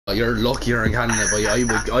Oh, you're lucky you're in Canada, boy.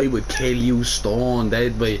 I would kill you stone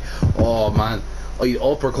dead, boy. Oh man, I'd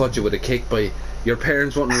uppercut you with a kick, boy. Your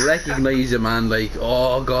parents wouldn't recognise you, man. Like,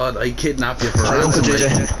 oh god, I'd kidnap you for Hi ransom. Uncle Like.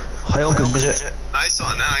 JJ. Hi Uncle JJ. Nice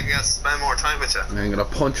one, now I can spend more time with you. I'm gonna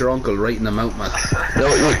punch your uncle right in the mouth, man. No,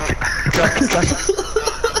 look. Jack.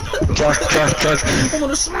 I'm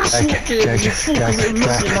gonna smash you, kid. You fucking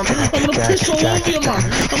listen, man. I'm gonna piss all over you, man.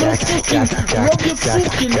 I'm gonna fucking rub your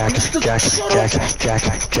fucking...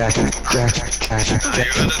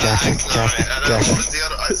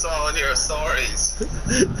 I saw one of your stories. What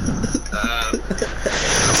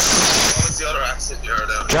was the other accent you heard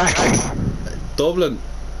of? Jack. Dublin.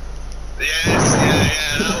 Yes,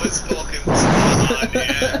 yeah, that was fucking spot on,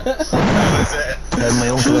 yeah. That was it. Tell my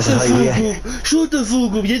uncle I said hi to you. Shut the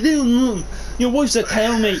fuck up, you doing nothing. Your wife's a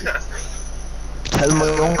tell me. Tell my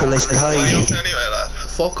uncle I said Why hi. don't anyway, lad?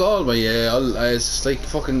 Fuck all, but yeah, it's like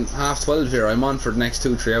fucking 12:30 here. I'm on for the next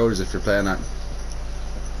 2-3 hours if you're playing that.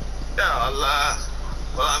 Yeah,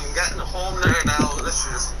 well, I'm getting home there now. This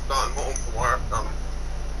is going home from work. I'm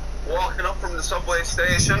walking up from the subway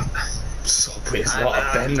station. Subway's what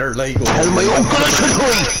a bender, like. Tell my uncle I said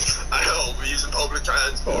hi. I know, we're using public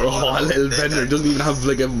transport. Oh, a little bender doesn't even have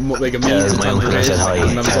like a means Tell of my uncle I said hi.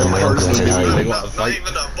 transportation. Doesn't have his Tell own my uncle I personal said means, hi. like, what a Not fight.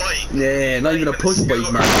 even a bike. Yeah, not even a push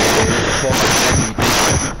bike, man. Fucking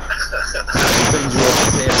sends you off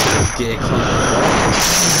the table, gay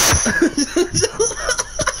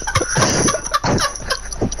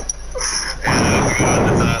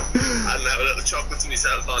And have a little chocolate to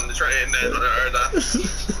myself on the train then when I heard that.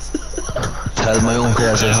 Tell my uncle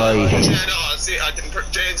I said hi. Yeah, no, see, I think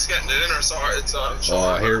Jane's getting the dinner sorted, so I'm sure Oh,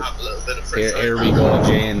 I'm here- gonna have a little bit of free time. Here we go,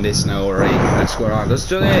 Jane, this now, right? Let's go on. Let's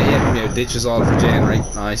do it, yeah, ditches all for Jane, right?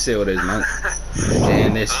 Oh, I see what it is, man.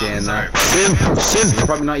 Jane this, Jane that. Simp. You're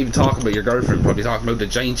probably not even talking about your girlfriend, you're probably talking about the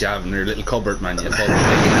giant you have in your little cupboard, man, you fucking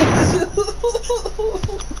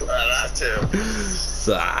Well, that too.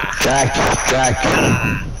 Jack.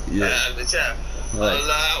 Yeah. But yeah, Right.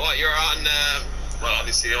 well, what you're on, well,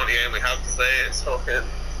 obviously the only game we have to play is fucking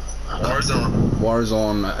Warzone.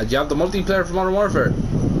 Warzone. Do you have the multiplayer for Modern Warfare?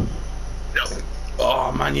 No.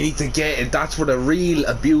 Oh man, you need to get it. That's where the real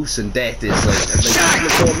abuse and death is. Like people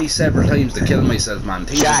have told me several times to kill myself, man.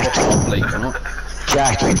 Things are Jack. fucked up, like, you know.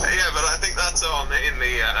 Jack. Yeah, but I think that's all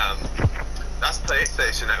mainly, that's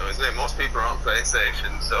PlayStation now, isn't it? Most people are on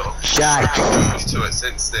PlayStation, so Jack. I'm used to it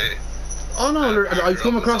since they... Oh no, I've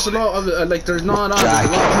come across a lot of like there's not there's a lot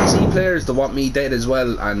of PC players that want me dead as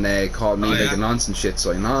well and call me like a nonsense shit.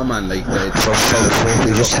 So no man, like they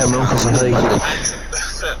Just tell my uncle I said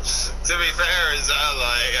hi. To be fair as well,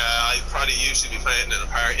 like, I'd probably usually be playing in a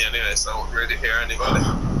party anyway, so I won't really hear anybody.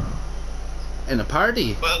 in a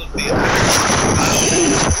party. Well,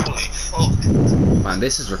 holy fuck. Man,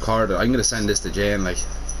 this is recorded. I'm gonna send this to Jane. Like,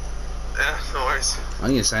 Yeah, no worries. I'm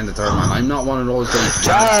gonna send it to her, man. I'm not one of those guys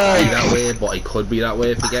who wants to be that way, but I could be that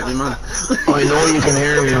way if you get me, man. I know you can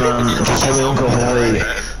hear me, man. Just tell my uncle I said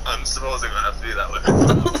hi. I'm supposing I have to do that with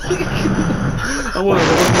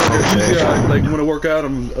Yeah, like when I work out,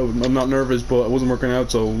 I'm not nervous, but I wasn't working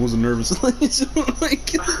out, so I wasn't nervous.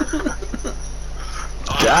 Like,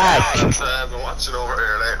 Jack. I've been watching over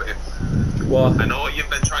here lately. what? I know you've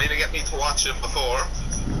been trying to get me to watch it before,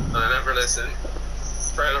 and I never listened.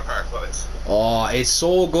 Trailer Park Boys. Oh, it's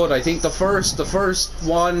so good. I think the first 1 to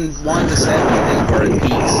 7 I think were in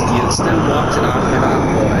peaks. You'll still watch it after that,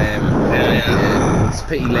 but Yeah. it's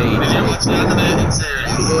pretty late. Did you watch the animated series?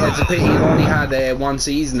 Yeah, it's a pity it only had one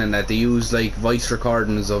season in that. They used like voice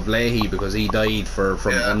recordings of Leahy because he died from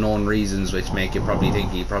unknown reasons, which make you probably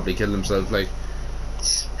think he probably killed himself. Like,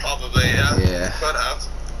 Probably, yeah. Yeah. Could have.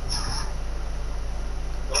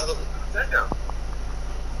 Well, damn.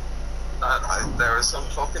 There was some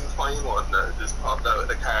fucking funny one that just popped out of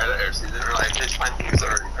the car there, so they're like his 20s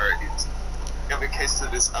or 30s. Give a kiss to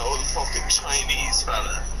this old fucking Chinese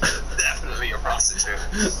fella. Definitely a prostitute.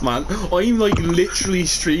 man, I'm like literally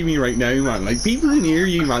streaming right now, man. Like, people can hear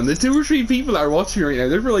you, man. The 2 or 3 people that are watching right now,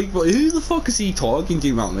 they're like, well, who the fuck is he talking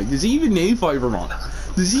to, man? Like, does he even know Fivermon?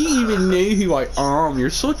 Does he even know who I am? You're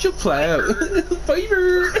such a player.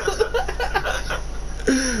 Fiverr.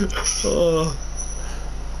 Oh.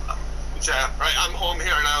 Yeah, right, I'm home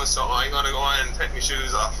here now, so I'm gonna go and take my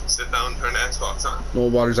shoes off and sit down and turn the Xbox on. No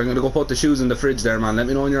Waters, I'm gonna go put the shoes in the fridge there, man. Let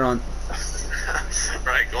me know when you're on.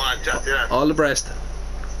 Right, go on, chat to you. All the best.